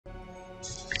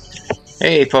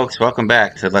Hey folks, welcome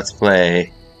back to Let's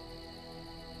Play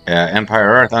Empire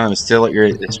Earth. I'm still at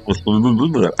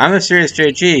I'm a serious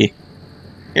JG.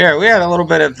 Yeah, we had a little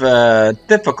bit of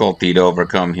difficulty to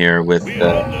overcome here with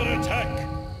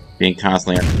being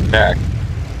constantly under attack.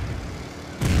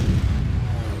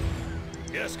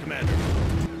 Yes, Commander.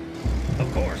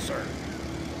 Of course, sir.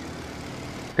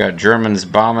 Got Germans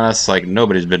bombing us like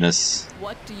nobody's business.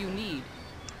 What do you need?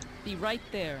 Be right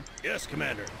there. Yes,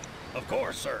 Commander. Of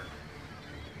course, sir.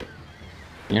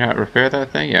 You know how to repair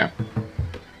that thing? Yeah.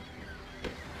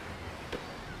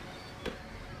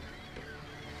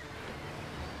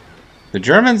 The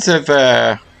Germans have,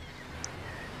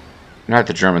 not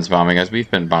the Germans bombing us, we've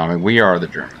been bombing. We are the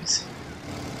Germans.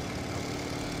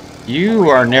 You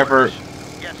are never...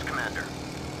 Yes, Commander.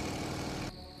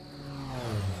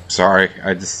 Sorry,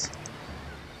 I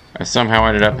somehow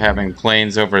ended up having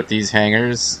planes over at these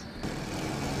hangars,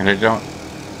 and I don't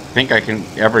think I can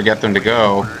ever get them to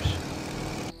go.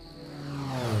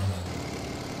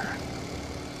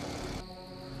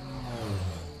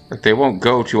 But they won't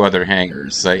go to other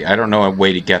hangars. I don't know a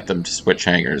way to get them to switch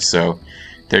hangars, so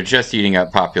they're just eating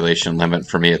up population limit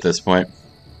for me at this point.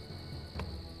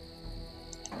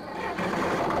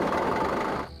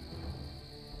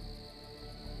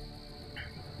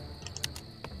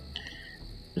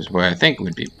 Which is why I think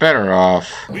we'd be better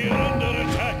off. We are under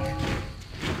attack.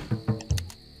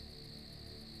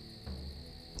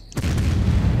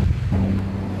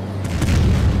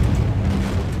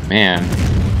 Man.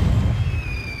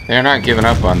 They're not giving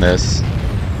up on this.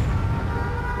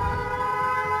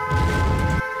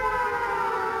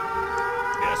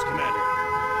 Yes, Commander.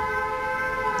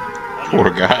 Poor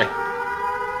guy.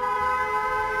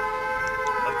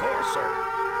 Of course, sir.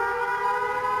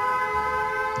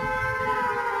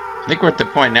 I think we're at the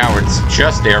point now where it's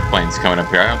just airplanes coming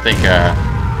up here. I don't think,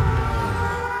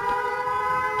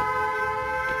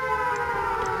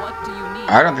 What do you need?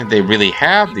 I don't think they really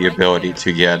have the ability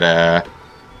to get,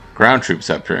 ground troops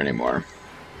up here anymore.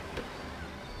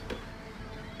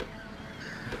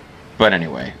 But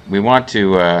anyway, we want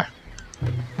to,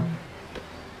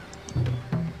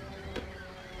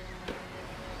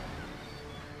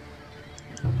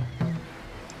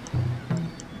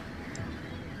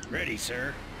 Ready,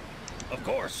 sir. Of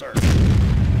course, sir.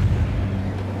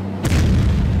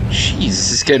 Jeez,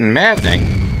 this is getting maddening.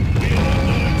 We are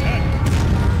under attack.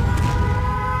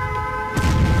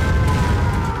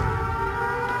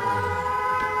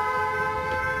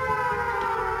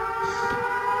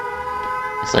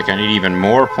 It's like I need even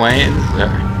more planes.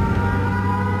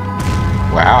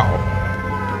 Wow.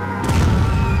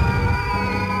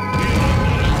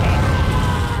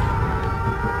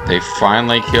 They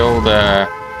finally killed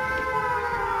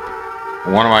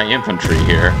one of my infantry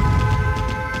here.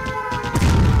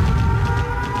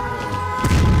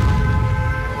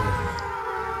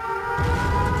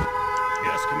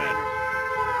 Yes, Commander.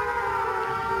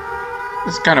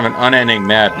 This is kind of an unending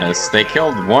madness. They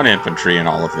killed one infantry in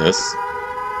all of this.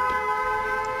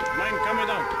 Mine coming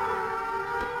down.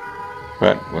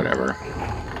 But whatever.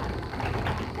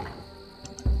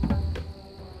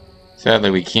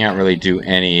 Sadly, we can't really do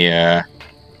any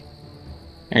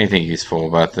anything useful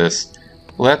about this.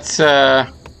 Let's How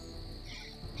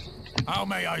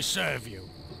may I serve you?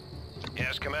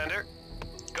 Yes, Commander.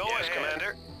 Go ahead,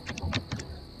 Commander.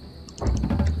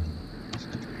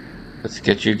 let's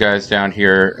get you guys down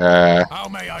here. How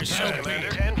may I serve you? Commander.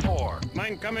 10-4.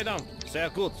 Mine coming down. Sehr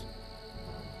gut.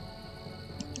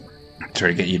 Try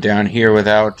to get you down here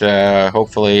without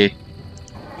hopefully.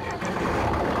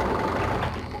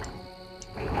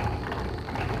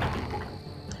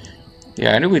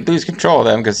 Yeah, I knew we'd lose control of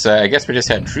them because I guess we just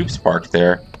had troops parked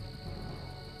there.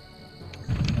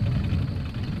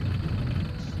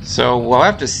 So we'll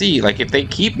have to see. Like, if they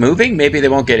keep moving, maybe they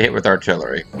won't get hit with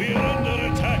artillery. We are under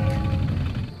attack.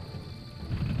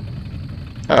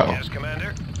 Oh. Yes,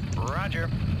 Commander. Roger.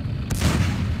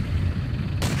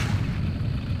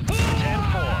 10-4.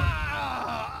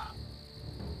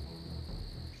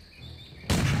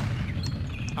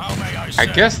 How may I I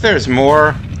guess there's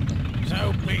more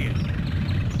So be it.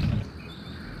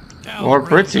 more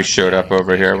Brits who showed up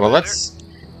over here. Well, let's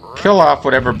kill off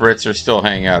whatever Brits are still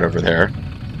hanging out over there.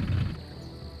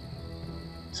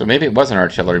 So maybe it wasn't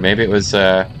artillery. Maybe it was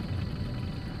yeah,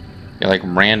 like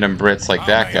random Brits like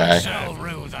that guy.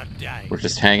 We're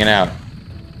just hanging out.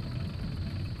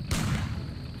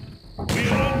 We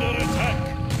are under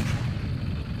attack.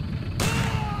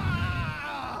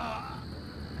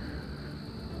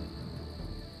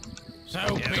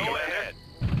 So be it.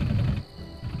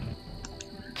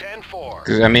 10-4.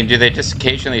 Because I mean, do they just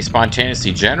occasionally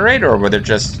spontaneously generate, or were there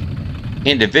just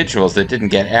individuals that didn't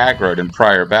get aggroed in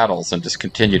prior battles and just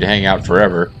continue to hang out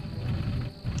forever.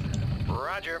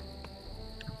 Roger.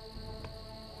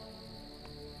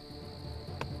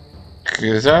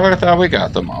 Because I would have thought we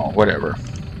got them all. Whatever.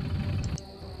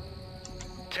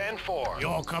 10-4.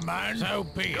 Your command, so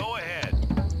be it. Go ahead.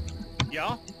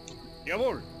 Ja?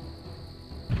 Jawohl.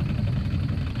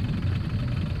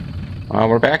 Well,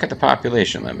 we're back at the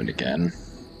population limit again.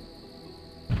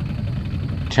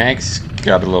 Tanks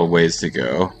got a little ways to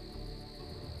go.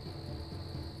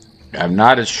 I'm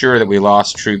not as sure that we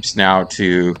lost troops now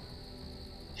to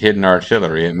hidden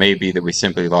artillery. It may be that we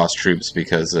simply lost troops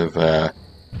because of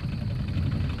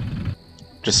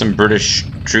just some British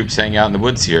troops hanging out in the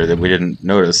woods here that we didn't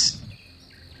notice.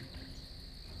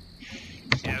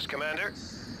 Yes, Commander.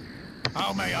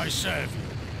 How may I serve you?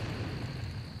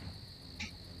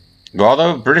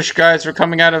 Although British guys were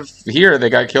coming out of here, they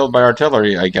got killed by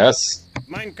artillery, I guess.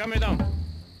 Mein Kommandant.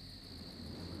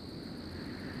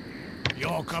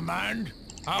 Your command?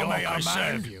 How may I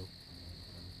serve you?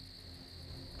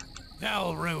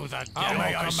 They'll rue the day. How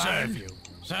may I serve you?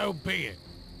 So be it.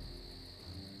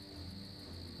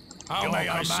 How may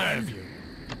I serve you?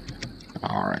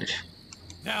 Alright.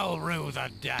 They'll rue the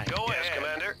day. Go ahead,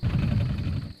 Commander.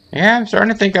 Yeah, I'm starting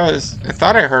to think I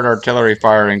thought I heard artillery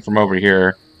firing from over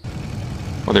here.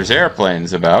 Well, there's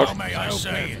airplanes about. How may I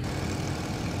serve you?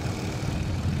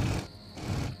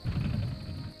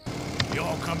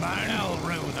 Your command? They'll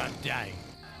rue the day.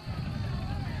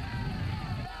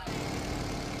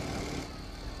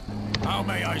 How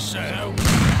may I serve you?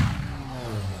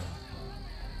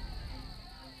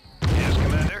 Yes,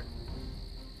 Commander.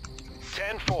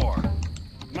 10-4.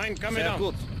 Mein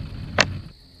Kommandant.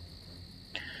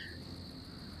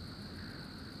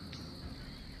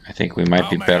 I think we might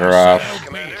be better off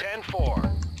Commander.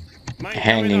 10-4.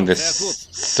 hanging the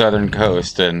southern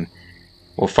coast, and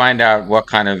we'll find out what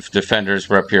kind of defenders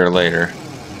were up here later.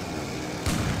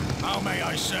 How may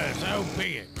I serve? So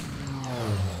be it.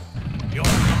 Your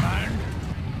command?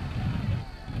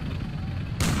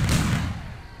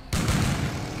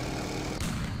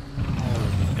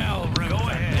 They'll rue Go the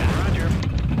ahead, day.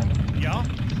 Roger. Ja?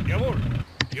 Jawohl.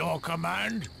 Your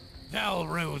command? They'll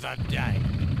rue the day.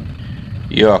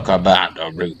 Your command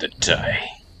will rue the day.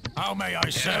 How may I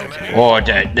serve you? Oh, I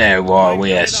don't know why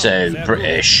we are so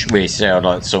British. We sound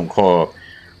like some kind of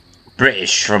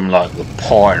British from like the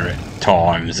pirate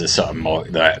times or something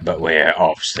like that, but we're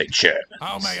obviously Germans.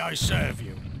 How may I serve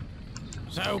you?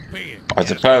 So be it. I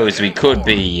suppose we could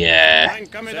be Mein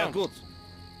Kommandant.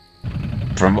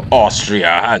 from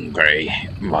Austria-Hungary,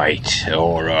 mate,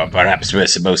 or perhaps we're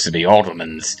supposed to be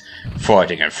Ottomans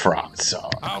fighting in France.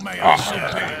 How may I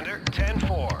serve you? Commander.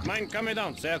 10-4. Mein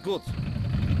Kommandant, sehr gut.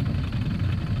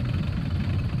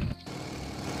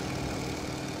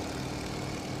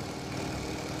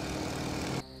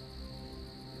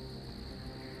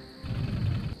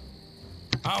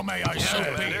 How may I Yes, serve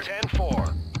Commander. you?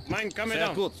 10-4. Mein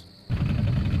Kommandant.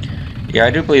 Yeah, I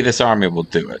do believe this army will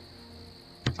do it.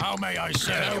 How may I Yes,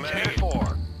 serve Commander. you?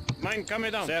 4. Mein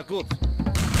Kommandant. Sehr gut.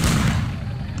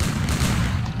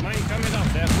 Mein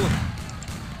Kommandant, sehr gut.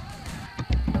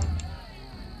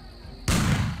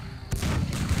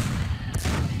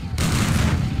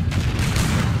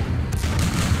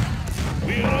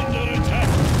 We are under attack.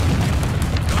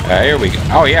 Here we go.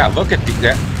 Oh yeah, look at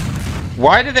that.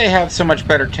 Why do they have so much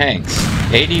better tanks?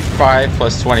 85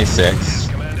 plus 26.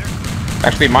 Commander.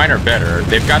 Actually, mine are better.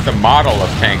 They've got the model of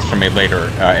tanks from a later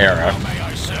era. How may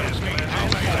I serve you? How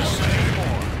may I serve you?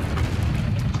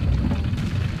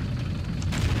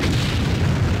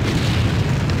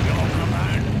 Your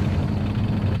command?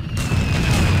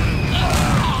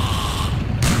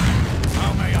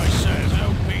 How may I serve?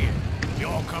 So be it.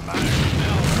 Your command?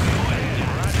 Go ahead,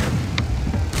 Roger.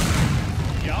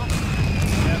 Ja?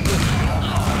 Sehr gut. Your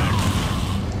command?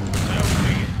 So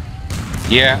be it.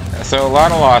 Yeah, so a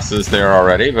lot of losses there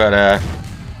already, but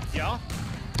Ja?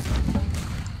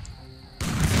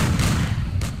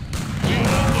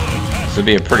 this will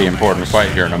be a pretty important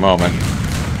fight here in a moment.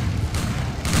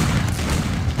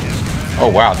 Oh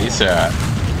wow, these How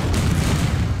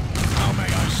may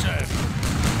I serve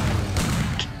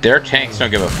you? their tanks don't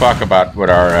give a fuck about what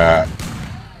our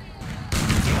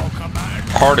Your command?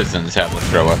 partisans have to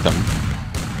throw at them.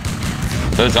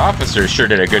 Those officers sure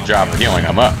did a good job of healing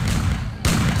them up.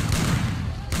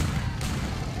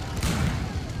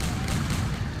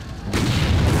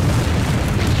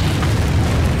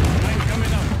 Mein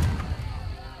Kommandant.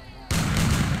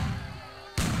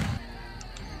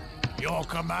 Your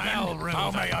command?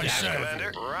 How may I Yes, serve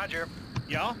Commander. you? Roger.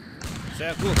 Ja?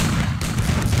 Sehr gut.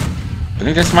 I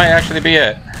think this might actually be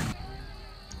it.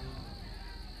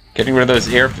 Getting rid of those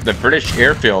the British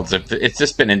airfields, it's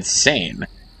just been insane.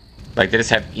 Like, they just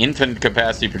have infinite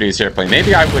capacity to produce airplane.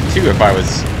 Maybe I would too if I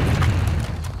was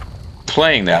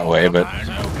playing that way, but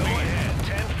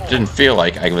didn't feel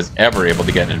like I was ever able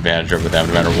to get an advantage over them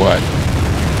no matter what.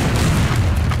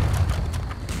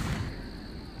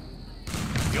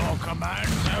 Your command,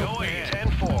 Go ahead.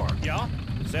 10-4. Yeah?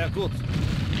 Sehr gut.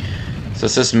 So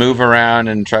let's just move around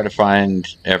and try to find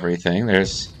everything.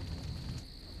 There's...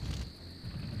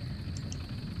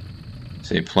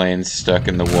 see, planes stuck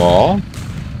in the wall.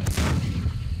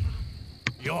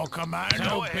 Your command,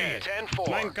 Go ahead. 10-4.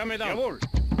 Mein Kommandant. Jawohl.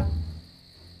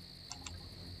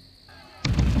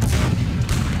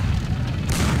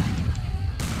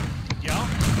 Ja?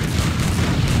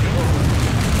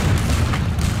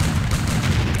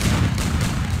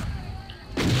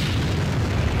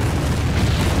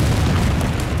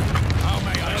 How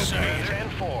may I say?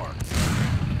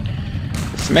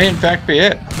 10-4. This may in fact be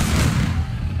it.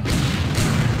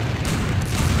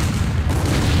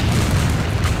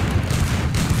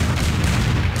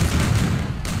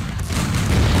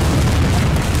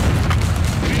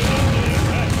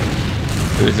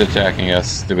 Who's attacking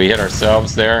us? Did we hit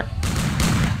ourselves there?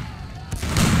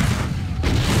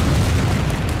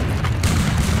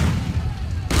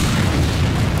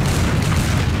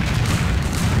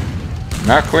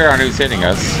 Not clear on who's hitting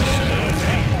us.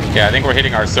 Yeah, I think we're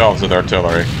hitting ourselves with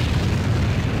artillery.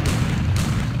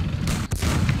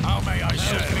 How may I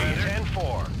say?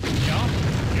 10-4. Ja?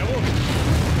 Jawohl.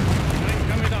 Mein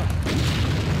Kommandant.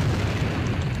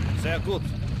 Sehr gut.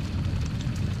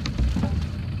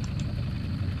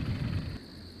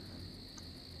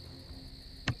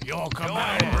 Your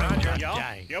command, Roger. Ja?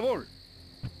 Jawohl.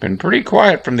 Been pretty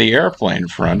quiet from the airplane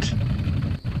front.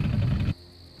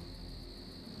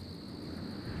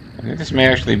 I think this may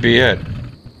actually be it.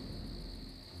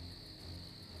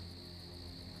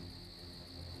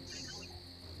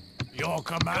 Your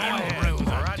command,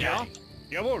 Bruiser. Ja?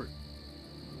 Jawohl.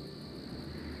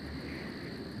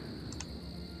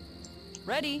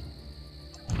 Ready.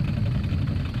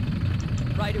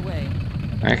 Right away.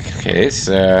 Okay,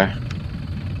 so...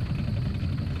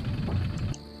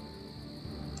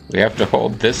 we have to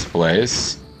hold this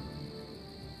place.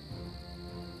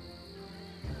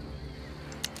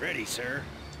 Ready, sir.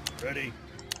 Ready.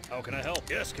 How can I help?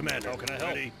 Yes, Commander. How can I help?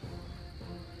 Ready.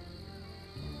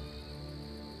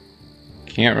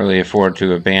 Can't really afford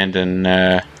to abandon,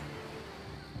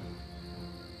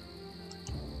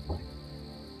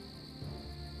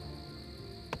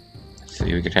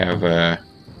 see, we could have,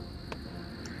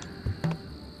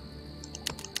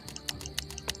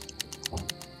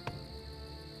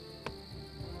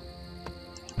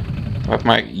 with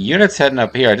my units heading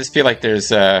up here, I just feel like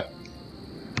there's, How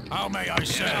may I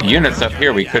say? units up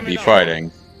here we could be fighting.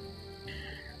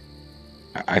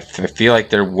 I feel like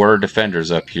there were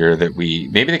defenders up here that we...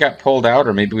 maybe they got pulled out,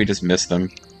 or maybe we just missed them.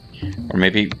 Or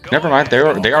maybe... never mind, they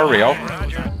are real.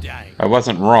 I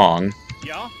wasn't wrong.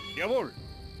 Ja? Jawohl.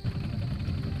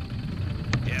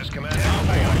 Yes, Commander. How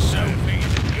may I say?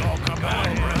 Your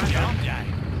command, Bruiser.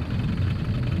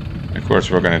 Of course,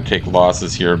 we're going to take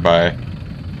losses here by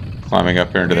climbing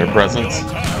up here into their presence.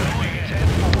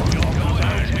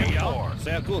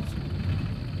 Sehr gut.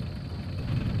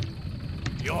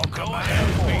 Your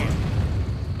command.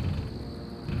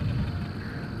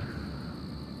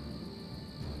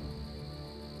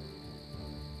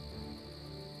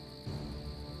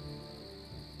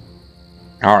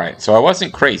 Alright, so I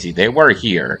wasn't crazy. They were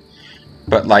here.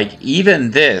 But, like,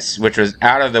 even this, which was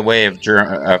out of the way of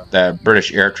the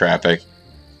British air traffic,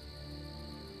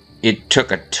 it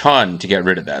took a ton to get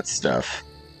rid of that stuff.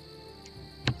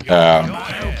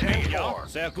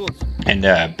 Sehr gut.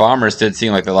 And bombers did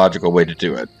seem like the logical way to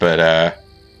do it, but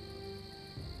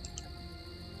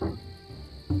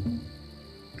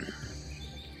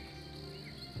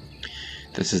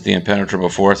this is the impenetrable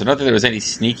forest. Not that there was any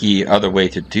sneaky other way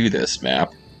to do this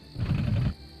map.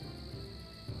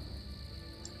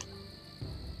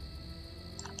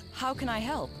 How can I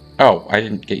help? Oh, I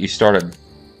didn't get you started.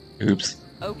 Oops.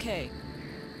 Okay.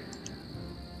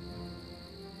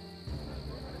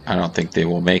 I don't think they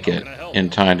will make it in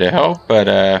time to help,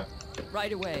 but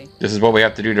Right away. this is what we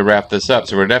have to do to wrap this up.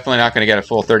 So we're definitely not going to get a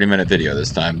full 30-minute video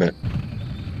this time, but...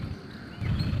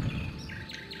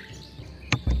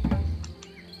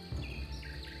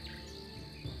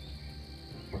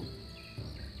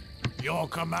 Your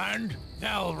command,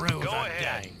 they'll rue Go that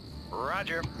ahead. day.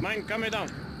 Roger. Mein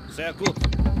Kommandant. Sehr gut.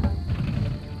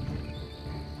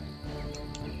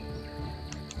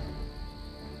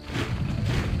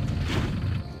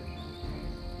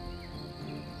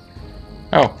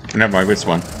 Oh, never mind, which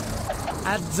one?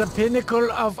 At the pinnacle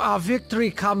of our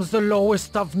victory comes the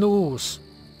lowest of news.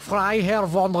 Freiherr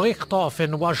von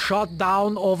Richthofen was shot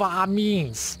down over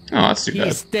Amiens. Oh, that's too He bad.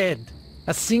 is dead.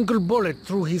 A single bullet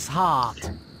through his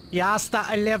heart. Yasta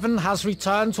 11 has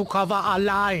returned to cover our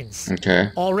lines. Okay.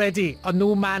 Already, a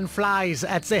new man flies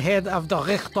at the head of the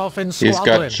Richthofen He's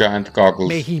squadron. got giant goggles.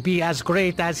 May he be as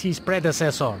great as his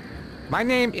predecessor. My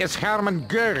name is Hermann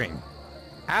Göring.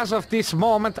 As of this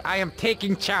moment, I am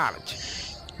taking charge.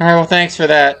 Alright, well, thanks for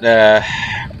that,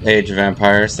 Age of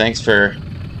Empires. Thanks for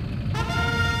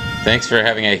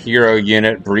having a hero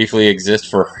unit briefly exist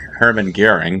for Hermann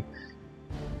Göring.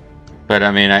 But,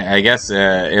 I mean, I guess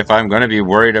if I'm going to be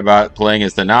worried about playing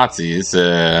as the Nazis,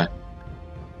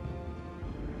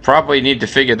 probably need to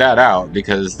figure that out,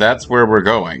 because that's where we're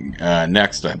going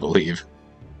next, I believe.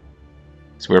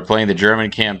 So we're playing the German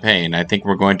campaign. I think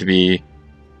we're going to be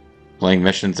playing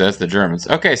missions as the Germans.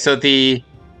 Okay, so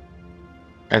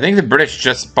I think the British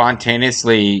just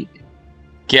spontaneously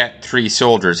get 3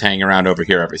 soldiers hanging around over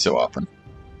here every so often.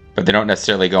 But they don't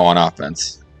necessarily go on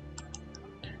offense.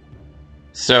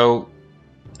 So...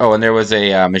 Oh, and there was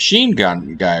a machine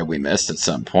gun guy we missed at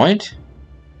some point.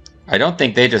 I don't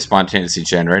think they just spontaneously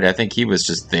generate. I think he was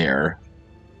just there.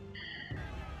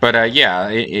 But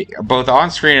yeah, both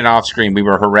on-screen and off-screen, we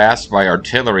were harassed by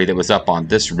artillery that was up on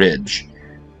this ridge.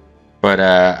 But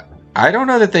I don't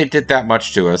know that they did that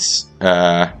much to us.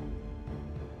 The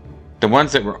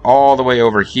ones that were all the way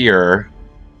over here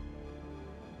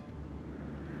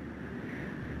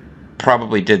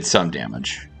probably did some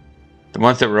damage. The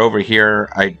ones that were over here,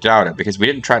 I doubt it, because we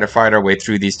didn't try to fight our way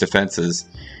through these defenses.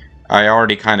 I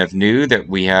already kind of knew that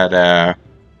we had,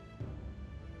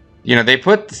 you know, they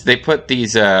put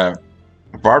these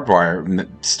barbed wire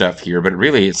stuff here, but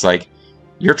really it's like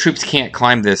your troops can't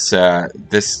climb this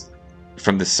this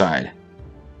from this side.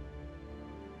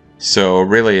 So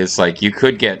really, it's like you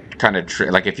could get kind of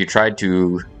like if you tried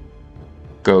to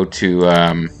go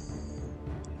to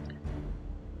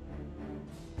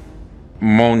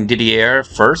Montdidier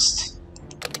first,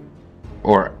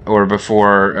 or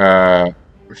before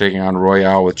we're taking on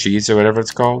Royale with cheese or whatever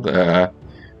it's called,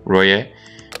 Royer.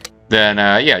 Then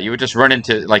yeah, you would just run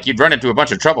into you'd run into a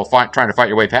bunch of trouble trying to fight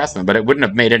your way past them, but it wouldn't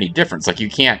have made any difference. Like you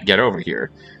can't get over here.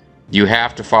 You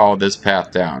have to follow this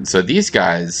path down. So these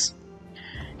guys,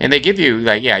 and they give you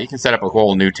yeah, you can set up a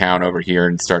whole new town over here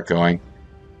and start going.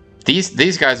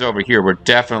 These guys over here were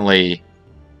definitely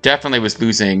was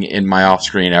losing in my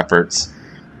off-screen efforts.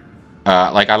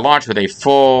 I launched with a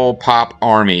full pop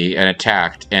army and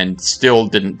attacked, and still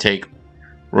didn't take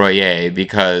Royer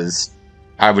because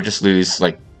I would just lose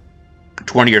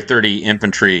 20 or 30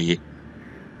 infantry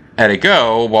at a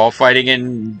go while fighting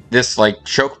in this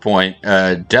choke point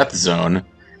death zone.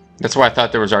 That's why I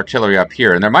thought there was artillery up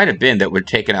here, and there might have been that were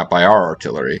taken out by our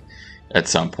artillery at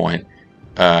some point.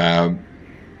 But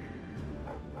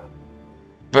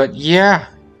yeah,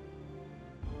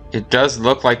 it does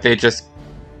look like they just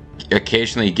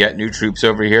occasionally get new troops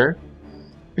over here,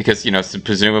 because so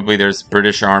presumably there's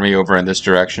British army over in this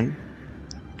direction.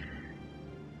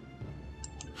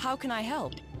 How can I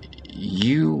help?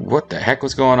 What the heck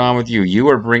was going on with you? You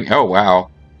were oh wow.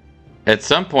 At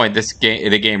some point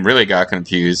the game really got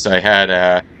confused. I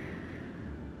had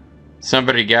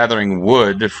somebody gathering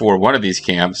wood for one of these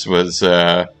camps was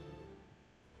oh,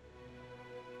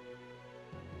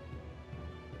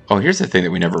 here's the thing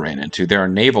that we never ran into. There are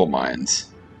naval mines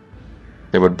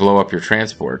that would blow up your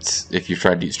transports if you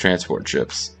tried to use transport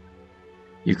ships.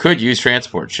 You could use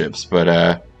transport ships,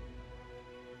 but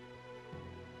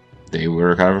they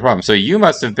were kind of a problem. So you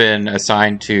must have been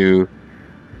assigned to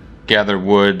gather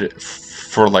wood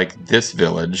for this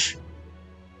village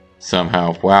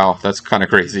somehow. Wow, that's kind of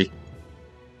crazy.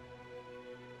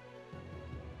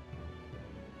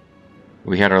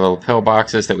 We had our little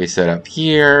pillboxes that we set up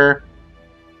here,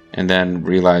 and then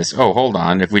realized, oh, hold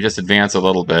on, if we just advance a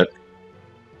little bit,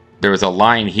 there was a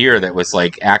line here that was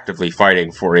actively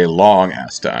fighting for a long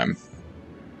ass time.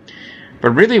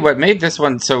 But really what made this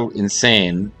one so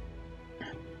insane,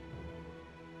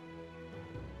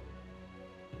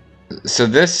 so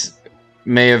this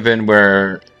may have been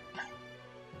where,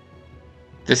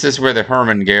 this is where the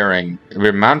Hermann Göring,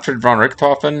 where Manfred von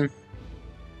Richthofen,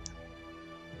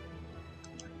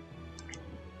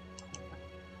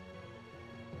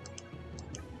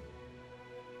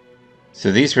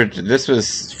 so this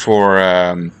was for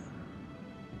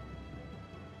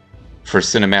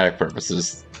cinematic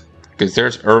purposes, because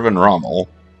there's Erwin Rommel.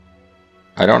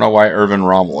 I don't know why Erwin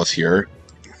Rommel is here.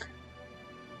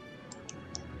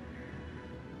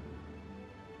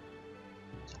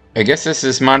 I guess this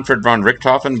is Manfred von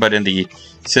Richthofen, but in the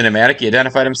cinematic he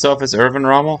identified himself as Erwin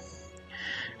Rommel.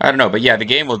 I don't know, but yeah, the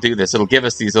game will do this. It'll give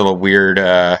us these little weird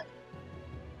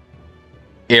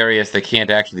areas that can't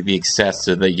actually be accessed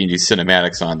so that you can use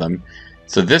cinematics on them.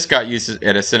 So this got used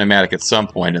at a cinematic at some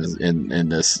point in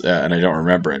this, and I don't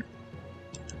remember it.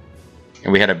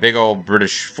 And we had a big old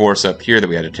British force up here that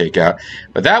we had to take out.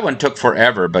 But that one took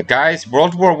forever. But guys,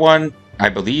 World War I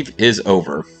believe, is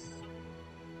over.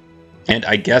 And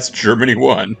I guess Germany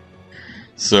won.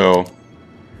 So,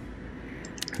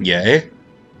 yay.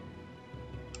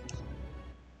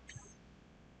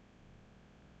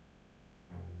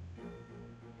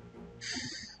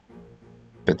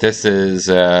 But this is,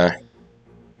 I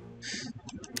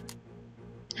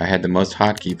had the most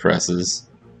hotkey presses.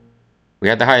 We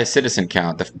had the highest citizen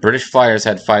count. The British Flyers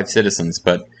had 5 citizens,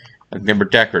 but they were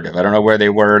decorative. I don't know where they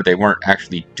were. They weren't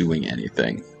actually doing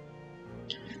anything.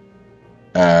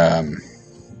 Because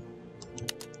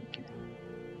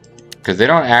they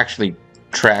don't actually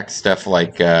track stuff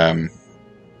like, yeah,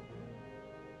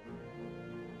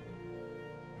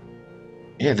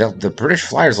 the British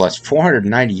Flyers lost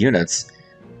 490 units.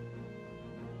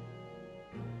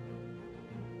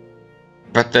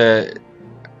 But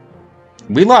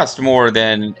we lost more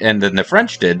than the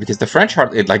French did, because the French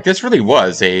like this really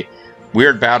was a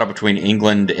weird battle between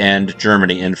England and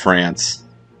Germany in France.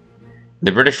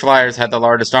 The British Flyers had the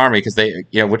largest army because they,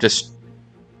 would just.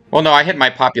 Well, no, I hit my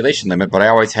population limit, but I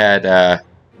always had.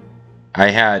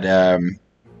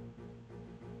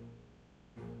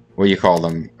 What do you call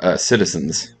them?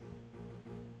 Citizens.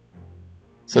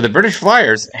 So the British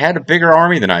Flyers had a bigger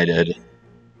army than I did.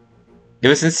 It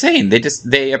was insane.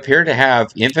 They appear to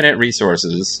have infinite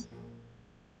resources.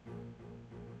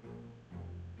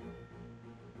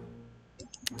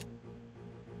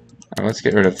 Right, let's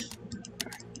get rid of...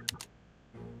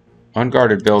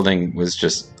 Unguarded building was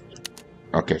just...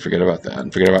 Okay, forget about that.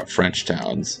 And forget about French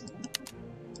towns.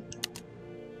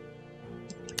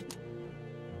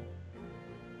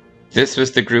 This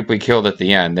was the group we killed at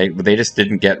the end. They just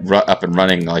didn't get up and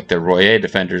running like the Royer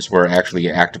defenders were actually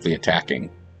actively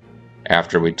attacking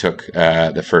after we took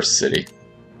the first city.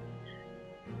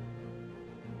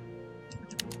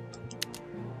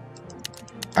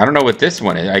 I don't know what this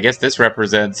one is. I guess this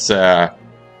represents the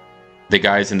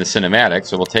guys in the cinematic,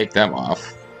 so we'll take them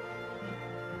off.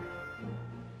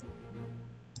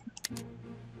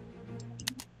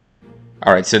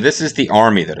 Alright, so this is the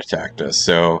army that attacked us.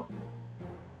 So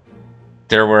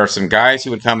there were some guys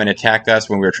who would come and attack us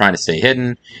when we were trying to stay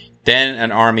hidden. Then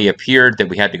an army appeared that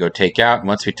we had to go take out, and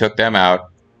once we took them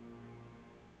out,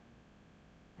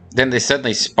 then they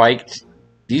suddenly spiked.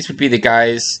 These would be the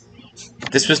guys...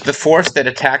 This was the force that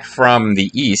attacked from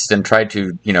the east and tried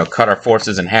to, cut our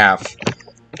forces in half.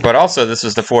 But also, this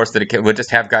was the force that would just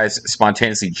have guys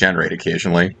spontaneously generate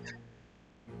occasionally.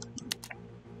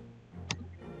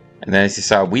 And then as you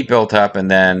saw, we built up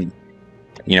and then,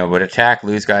 would attack,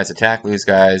 lose guys, attack, lose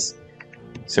guys.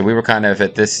 So we were kind of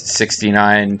at this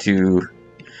 69 to...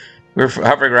 We were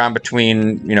hovering around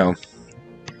between,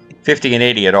 50 and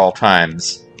 80 at all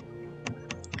times.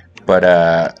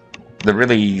 But, the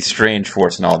really strange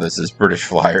force in all this is British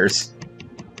Flyers.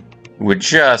 Would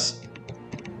just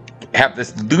have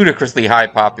this ludicrously high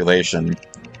population.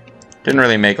 Didn't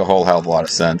really make a whole hell of a lot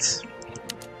of sense.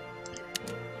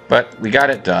 But we got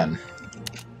it done.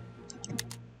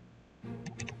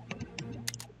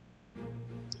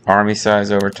 Army size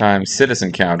over time,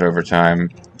 citizen count over time.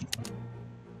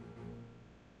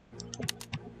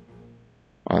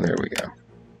 Oh, there we go.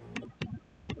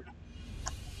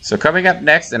 So coming up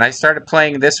next, and I started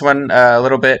playing this one a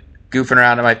little bit, goofing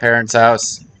around at my parents'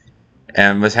 house,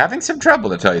 and was having some trouble,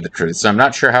 to tell you the truth, so I'm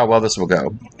not sure how well this will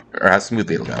go, or how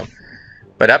smoothly it'll go.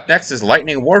 But up next is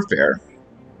Lightning Warfare.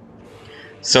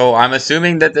 So I'm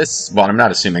assuming that this, well, I'm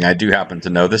not assuming, I do happen to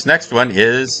know, this next one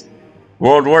is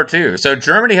World War II. So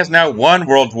Germany has now won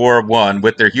World War I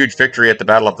with their huge victory at the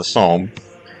Battle of the Somme,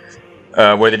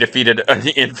 where they defeated an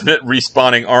infinite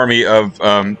respawning army of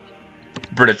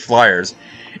British Flyers.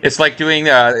 It's like doing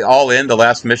All In, the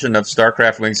last mission of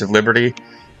StarCraft Wings of Liberty,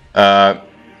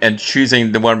 and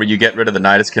choosing the one where you get rid of the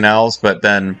Nidus Canals, but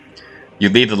then you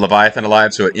leave the Leviathan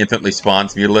alive so it infinitely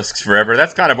spawns Mutalisks forever.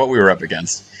 That's kind of what we were up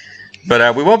against.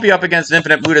 But we won't be up against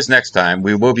Infinite Buddhas next time.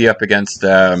 We will be up against,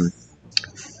 well,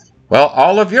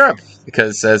 all of Europe.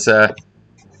 Because as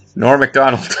Norm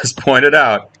MacDonald has pointed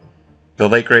out, the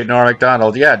late great Norm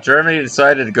MacDonald, yeah, Germany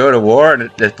decided to go to war,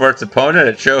 and for its opponent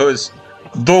it chose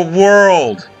the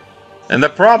world. And the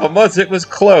problem was it was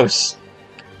close.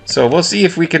 So we'll see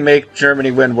if we can make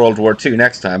Germany win World War II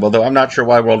next time. Although I'm not sure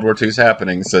why World War II is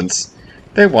happening, since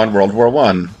they won World War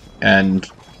I. And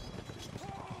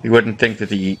you wouldn't think that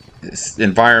the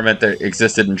environment that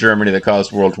existed in Germany that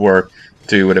caused World War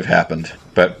to would have happened.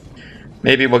 But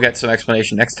maybe we'll get some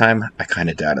explanation next time. I kind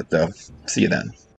of doubt it, though. See you then.